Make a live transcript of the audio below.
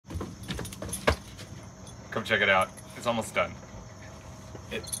Come check it out. It's almost done.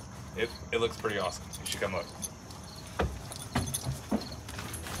 It looks pretty awesome. You should come look.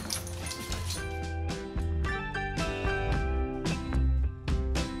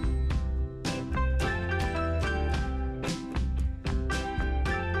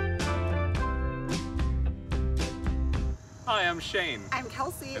 Hi, I'm Shane. I'm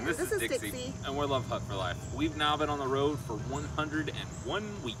Kelsey. And this is Dixie. And we're Love Hut for Life. We've now been on the road for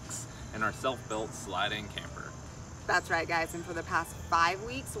 101 weeks in our self-built slide-in camper. That's right, guys. And for the past 5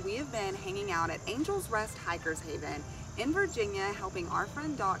 weeks, we have been hanging out at Angel's Rest Hikers Haven in Virginia, helping our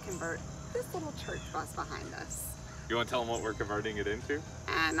friend Doc convert this little church bus behind us. You want to tell them what we're converting it into?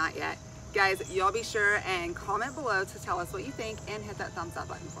 Not yet. Guys, y'all be sure and comment below to tell us what you think and hit that thumbs up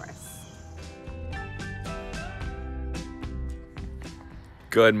button for us.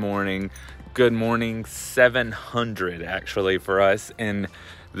 Good morning. Good morning. 700 actually for us in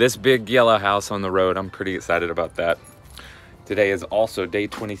this big yellow house on the road. I'm pretty excited about that. Today is also day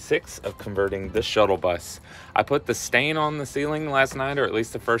 26 of converting the shuttle bus. I put the stain on the ceiling last night, or at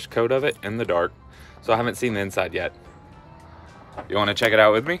least the first coat of it, in the dark. So I haven't seen the inside yet. You want to check it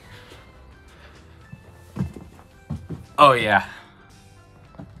out with me? Oh yeah.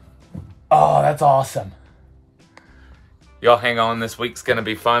 Oh, that's awesome. Y'all hang on, this week's gonna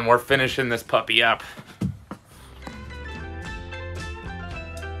be fun. We're finishing this puppy up.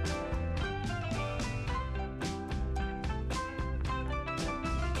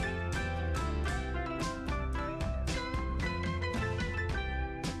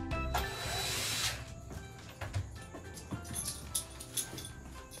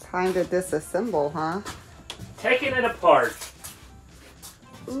 Time to disassemble, huh? Taking it apart.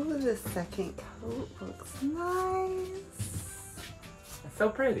 Ooh, the second coat looks nice. It's so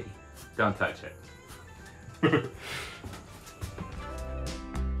pretty. Don't touch it.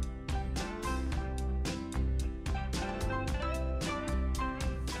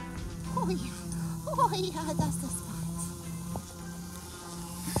 Oh yeah, that's the spot.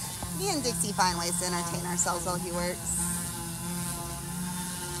 Me and Dixie find ways to entertain ourselves while he works.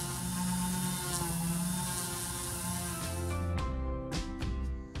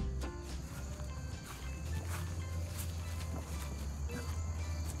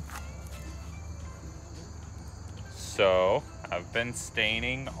 So, I've been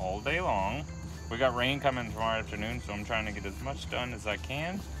staining all day long. We got rain coming tomorrow afternoon, so I'm trying to get as much done as I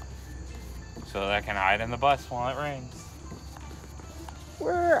can so that I can hide in the bus while it rains.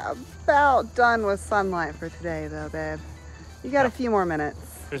 We're about done with sunlight for today though, babe. You got a few more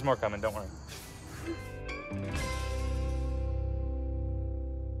minutes. There's more coming, don't worry.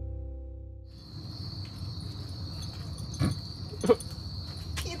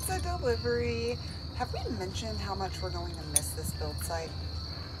 Pizza delivery. Have we mentioned how much we're going to miss this build site?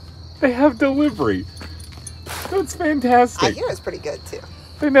 They have delivery. That's fantastic. I hear it's pretty good too.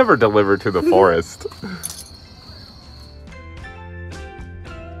 They never deliver to the forest.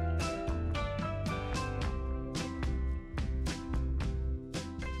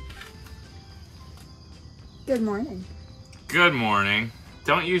 Good morning. Good morning.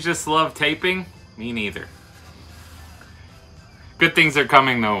 Don't you just love taping? Me neither. Good things are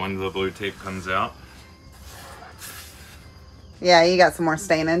coming though when the blue tape comes out. Yeah, you got some more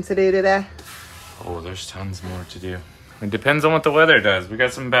staining to do today? Oh, there's tons more to do. It depends on what the weather does. We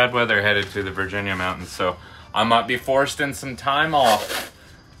got some bad weather headed to the Virginia mountains, so I might be forced in some time off.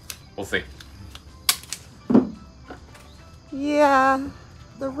 We'll see. Yeah,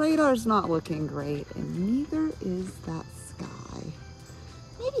 the radar's not looking great, and neither is that sky.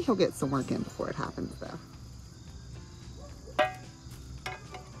 Maybe he'll get some work in before it happens, though.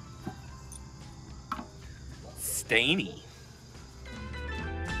 Stainy.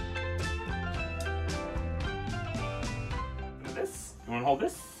 This? You want to hold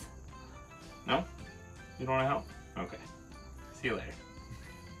this? No? You don't want to help? Okay. See you later.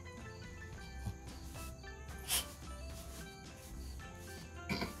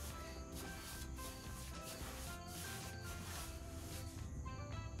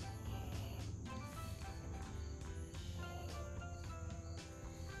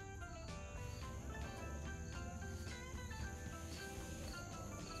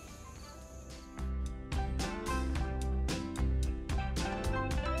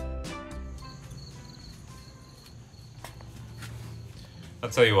 I'll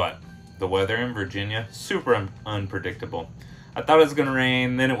tell you what, the weather in Virginia, super unpredictable. I thought it was gonna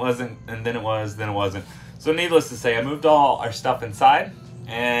rain, then it wasn't, and then it was, then it wasn't. So needless to say, I moved all our stuff inside,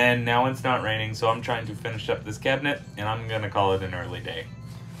 and now it's not raining, so I'm trying to finish up this cabinet, and I'm gonna call it an early day.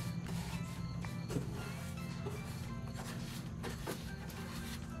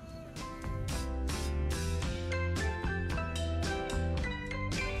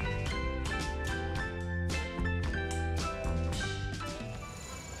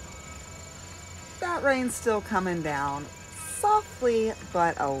 that rain's still coming down softly,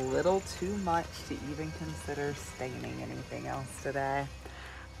 but a little too much to even consider staining anything else today.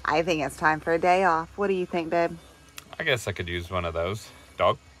 I think it's time for a day off. What do you think, babe? I guess I could use one of those.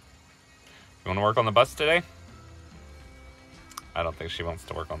 Dog, you want to work on the bus today? I don't think she wants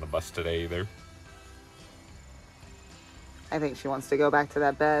to work on the bus today either. I think she wants to go back to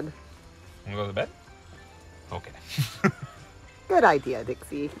that bed. Want to go to bed? Okay. Good idea,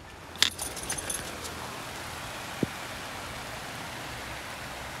 Dixie.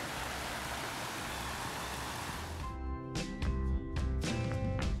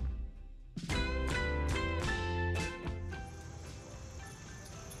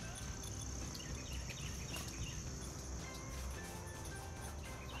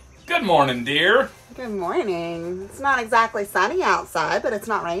 Good morning, dear. Good morning. It's not exactly sunny outside, but it's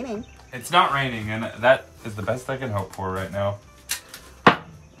not raining. It's not raining, and that is the best I can hope for right now.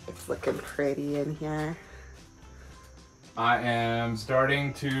 It's looking pretty in here. I am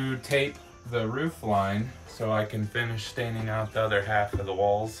starting to tape the roof line so I can finish staining out the other half of the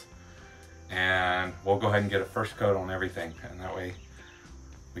walls. And we'll go ahead and get a first coat on everything. And that way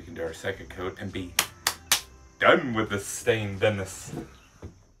we can do our second coat and be done with this stain doneness.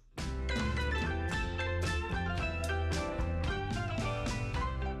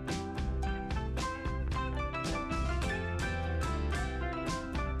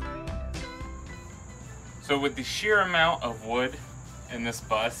 So with the sheer amount of wood in this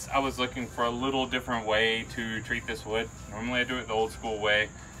bus, I was looking for a little different way to treat this wood. Normally I do it the old school way,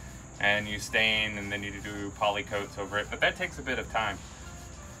 and you stain and then you do poly coats over it, but that takes a bit of time.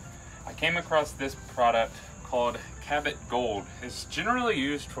 I came across this product called Cabot Gold. It's generally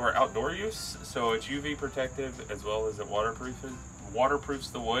used for outdoor use, so it's UV protective as well as it waterproofs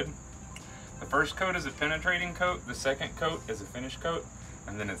the wood. The first coat is a penetrating coat, the second coat is a finish coat,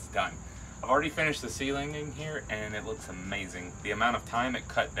 and then it's done. I've already finished the ceiling in here and it looks amazing. The amount of time it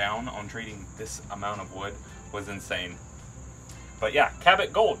cut down on treating this amount of wood was insane. But yeah,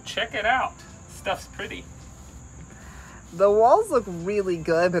 Cabot Gold, check it out. Stuff's pretty. The walls look really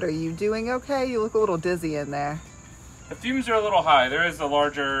good, but are you doing okay? You look a little dizzy in there. The fumes are a little high. There is a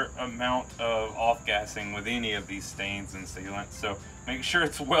larger amount of off-gassing with any of these stains and sealants, so make sure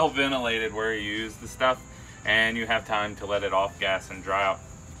it's well ventilated where you use the stuff and you have time to let it off-gas and dry out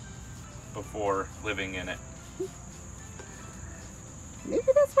before living in it. Maybe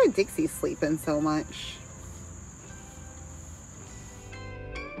that's why Dixie's sleeping so much.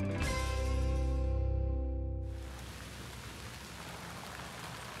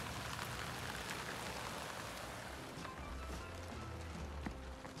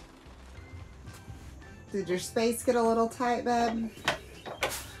 Did your space get a little tight, babe?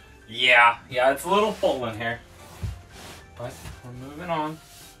 Yeah, it's a little full in here, but we're moving on.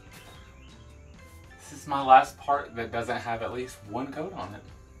 This is my last part that doesn't have at least one coat on it.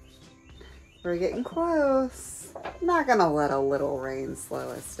 We're getting close. Not gonna let a little rain slow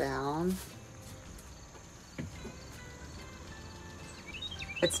us down.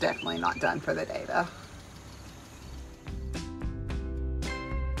 It's definitely not done for the day though.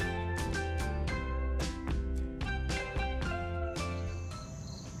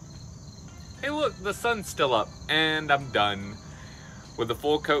 Hey look, the sun's still up and I'm done. With the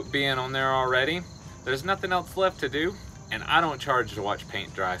full coat being on there already, there's nothing else left to do, and I don't charge to watch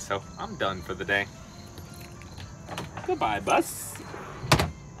paint dry, so I'm done for the day. Goodbye, bus.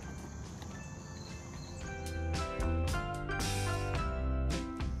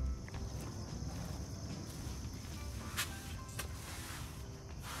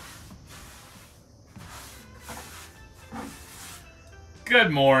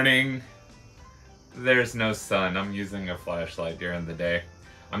 Good morning. There's no sun. I'm using a flashlight during the day.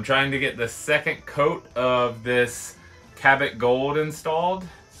 I'm trying to get the second coat of this Cabot Gold installed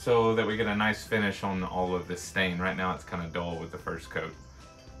so that we get a nice finish on all of this stain. Right now it's kind of dull with the first coat.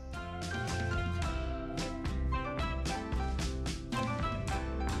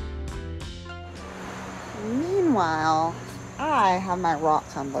 Meanwhile, I have my rock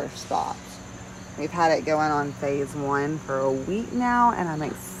tumbler stopped. We've had it going on phase 1 for a week now, and I'm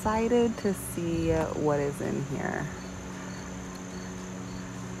excited to see what is in here.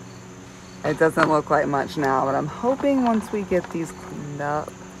 It doesn't look like much now, but I'm hoping once we get these cleaned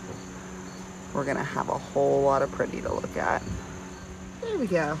up, we're gonna have a whole lot of pretty to look at. There we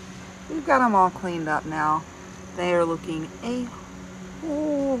go. We've got them all cleaned up now. They are looking a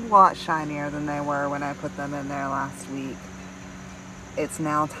whole lot shinier than they were when I put them in there last week. It's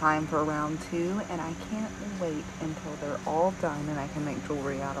now time for round 2, and I can't wait until they're all done and I can make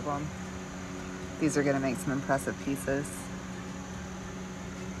jewelry out of them. These are gonna make some impressive pieces.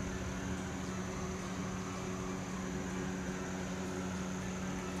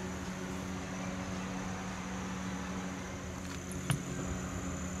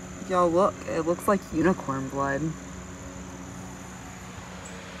 Y'all look, it looks like unicorn blood.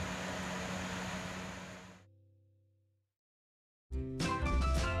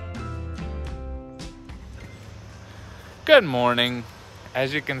 Good morning.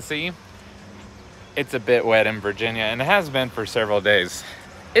 As you can see, it's a bit wet in Virginia, and it has been for several days.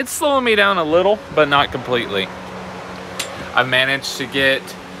 It's slowing me down a little, but not completely. I managed to get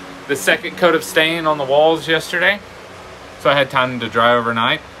the second coat of stain on the walls yesterday, so I had time to dry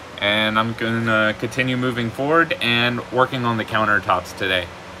overnight, and I'm gonna continue moving forward and working on the countertops today.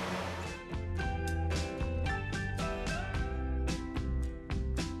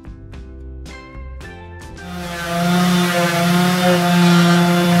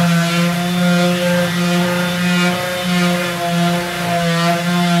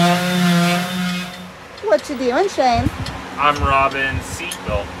 What you doing, Shane? I'm robbing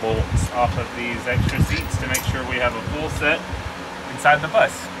seatbelt bolts off of these extra seats to make sure we have a full set inside the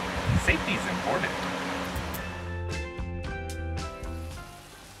bus. Safety is important.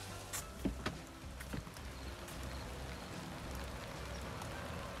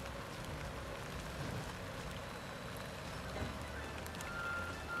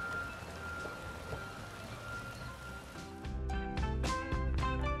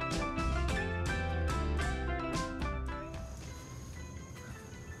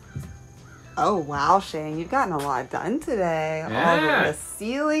 Oh wow, Shane, you've gotten a lot done today. Yeah. The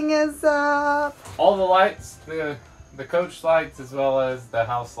ceiling is up. All the lights, the coach lights, as well as the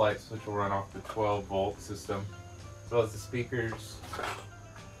house lights, which will run off the 12-volt system, as well as the speakers,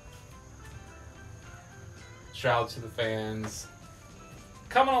 shrouds to the fans.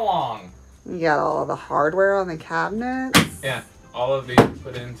 Coming along. You got all the hardware on the cabinets. Yeah, all of these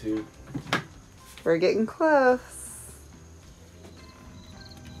put into. We're getting close.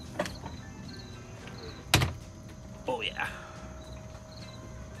 Oh yeah.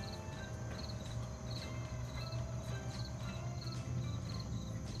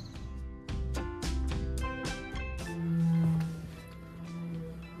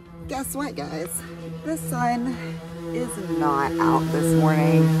 Guess what, guys? The sun is not out this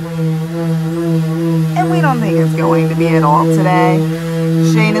morning. And we don't think it's going to be at all today.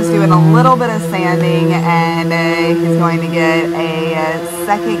 Shane is doing a little bit of sanding, and he's going to get a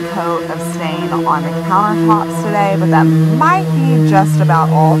second coat of stain on the countertops today, but that might be just about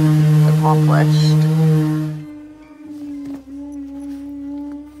all accomplished.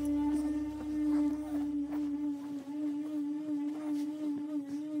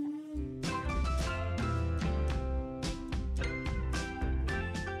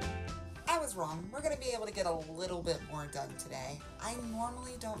 I was wrong. We're going to be able to get a little bit more done today. I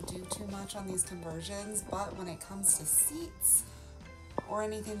normally don't do too much on these conversions, but when it comes to seats or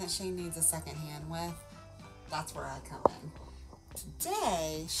anything that Shane needs a second hand with, that's where I come in.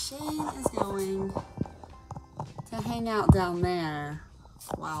 Today, Shane is going to hang out down there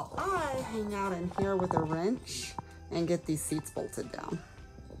while I hang out in here with a wrench and get these seats bolted down.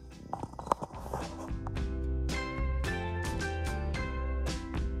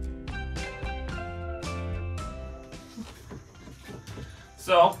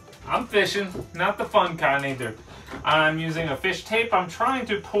 So, I'm fishing, not the fun kind either. I'm using a fish tape. I'm trying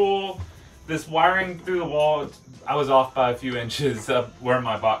to pull this wiring through the wall. I was off by a few inches of where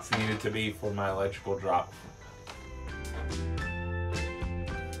my box needed to be for my electrical drop.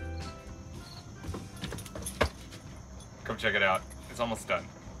 Come check it out. It's almost done.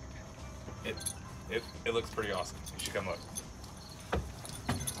 It looks pretty awesome. You should come look.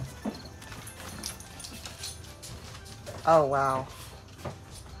 Oh, wow.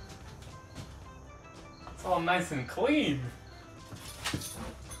 It's all nice and clean. Oh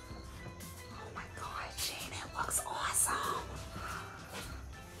my God, Shane, it looks awesome.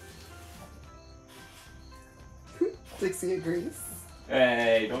 Dixie agrees.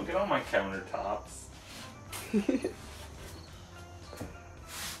 Hey, don't get on my countertops.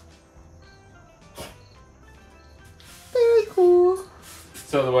 Very cool.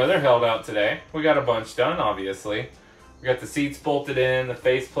 So the weather held out today. We got a bunch done, obviously. We got the seats bolted in, the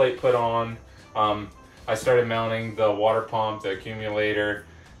faceplate put on. I started mounting the water pump, the accumulator,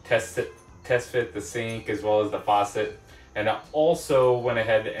 test fit the sink, as well as the faucet. And I also went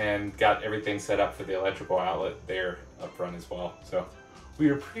ahead and got everything set up for the electrical outlet there up front as well. So we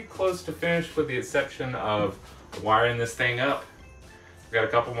are pretty close to finished, with the exception of wiring this thing up. We got a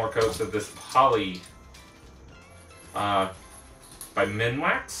couple more coats of this poly by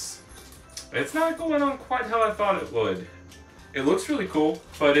Minwax. It's not going on quite how I thought it would. It looks really cool,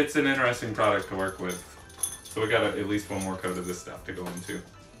 but it's an interesting product to work with. So we got at least one more coat of this stuff to go into.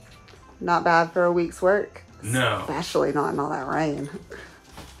 Not bad for a week's work. No. Especially not in all that rain.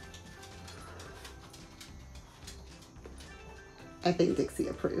 I think Dixie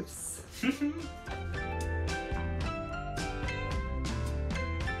approves. As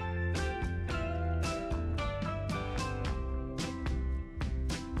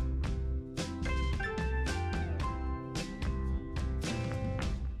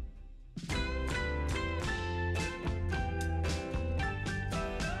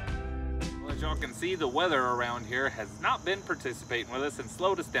y'all can see, the weather around here has not been participating with us and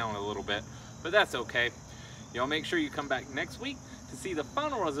slowed us down a little bit, but that's okay. Y'all make sure you come back next week to see the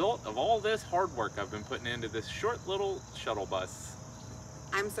final result of all this hard work I've been putting into this short little shuttle bus.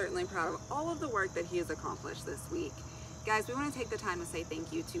 I'm certainly proud of all of the work that he has accomplished this week. Guys, we want to take the time to say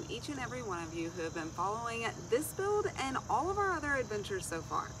thank you to each and every one of you who have been following this build and all of our other adventures so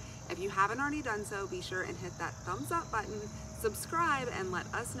far. If you haven't already done so, be sure and hit that thumbs up button, subscribe, and let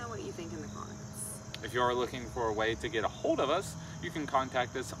us know what you think in the comments. If you are looking for a way to get a hold of us, you can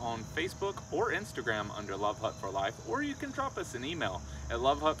contact us on Facebook or Instagram under Love Hut for Life, or you can drop us an email at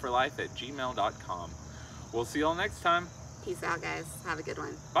lovehutforlife@gmail.com. We'll see y'all next time. Peace out, guys. Have a good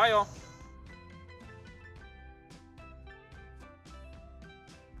one. Bye, y'all.